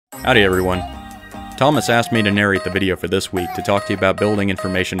Howdy everyone. Thomas asked me to narrate the video for this week to talk to you about building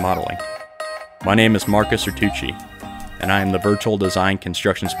information modeling. My name is Marcus Artucci, and I am the Virtual Design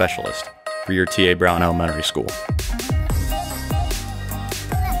Construction Specialist for your T.A. Brown Elementary School.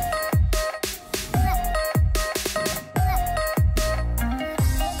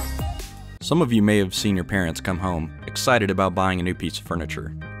 Some of you may have seen your parents come home excited about buying a new piece of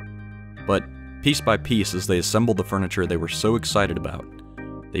furniture. But piece by piece, as they assemble the furniture they were so excited about,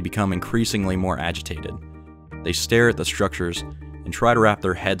 they become increasingly more agitated. They stare at the structures and try to wrap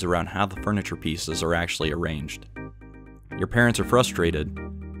their heads around how the furniture pieces are actually arranged. Your parents are frustrated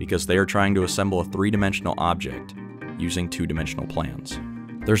because they are trying to assemble a three-dimensional object using two-dimensional plans.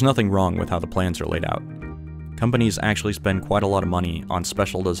 There's nothing wrong with how the plans are laid out. Companies actually spend quite a lot of money on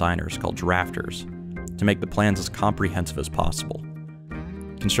special designers called drafters to make the plans as comprehensive as possible.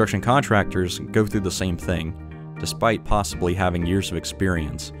 Construction contractors go through the same thing, despite possibly having years of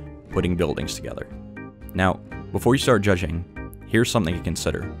experience putting buildings together. Now, before you start judging, here's something to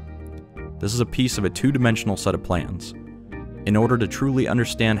consider. This is a piece of a two-dimensional set of plans. In order to truly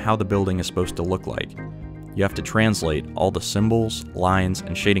understand how the building is supposed to look like, you have to translate all the symbols, lines,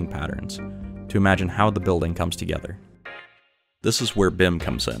 and shading patterns to imagine how the building comes together. This is where BIM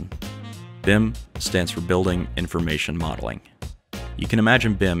comes in. BIM stands for Building Information Modeling. You can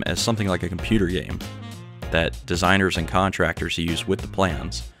imagine BIM as something like a computer game that designers and contractors use with the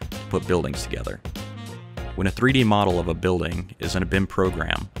plans to put buildings together. When a 3D model of a building is in a BIM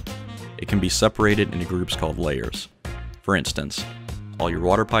program, it can be separated into groups called layers. For instance, all your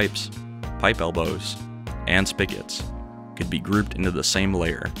water pipes, pipe elbows, and spigots could be grouped into the same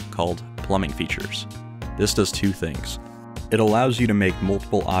layer called plumbing features. This does two things. It allows you to make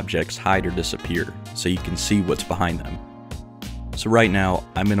multiple objects hide or disappear so you can see what's behind them. So right now,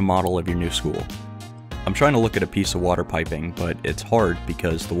 I'm in a model of your new school. I'm trying to look at a piece of water piping, but it's hard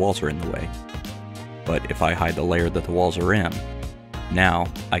because the walls are in the way. But if I hide the layer that the walls are in, now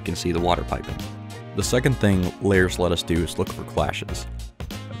I can see the water piping. The second thing layers let us do is look for clashes.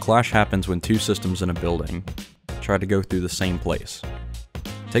 A clash happens when two systems in a building try to go through the same place.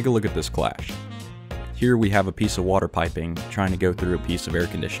 Take a look at this clash. Here we have a piece of water piping trying to go through a piece of air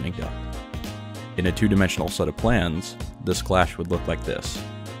conditioning duct. In a two-dimensional set of plans, this clash would look like this.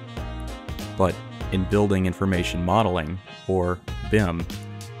 But in building information modeling, or BIM,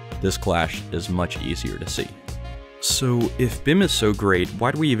 this clash is much easier to see. So if BIM is so great,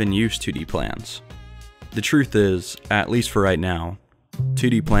 why do we even use 2D plans? The truth is, at least for right now,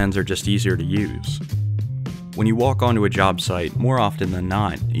 2D plans are just easier to use. When you walk onto a job site, more often than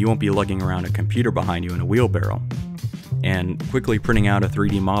not, you won't be lugging around a computer behind you in a wheelbarrow. And quickly printing out a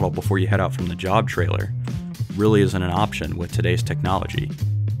 3D model before you head out from the job trailer really isn't an option with today's technology.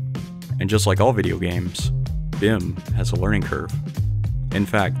 And just like all video games, BIM has a learning curve. In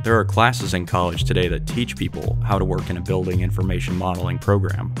fact, there are classes in college today that teach people how to work in a building information modeling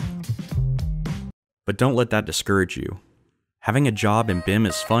program. But don't let that discourage you. Having a job in BIM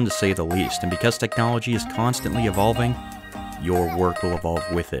is fun to say the least, and because technology is constantly evolving, your work will evolve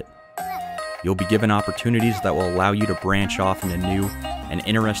with it. You'll be given opportunities that will allow you to branch off into new and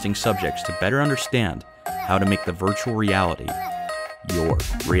interesting subjects to better understand how to make the virtual reality your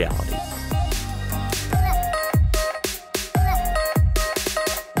reality.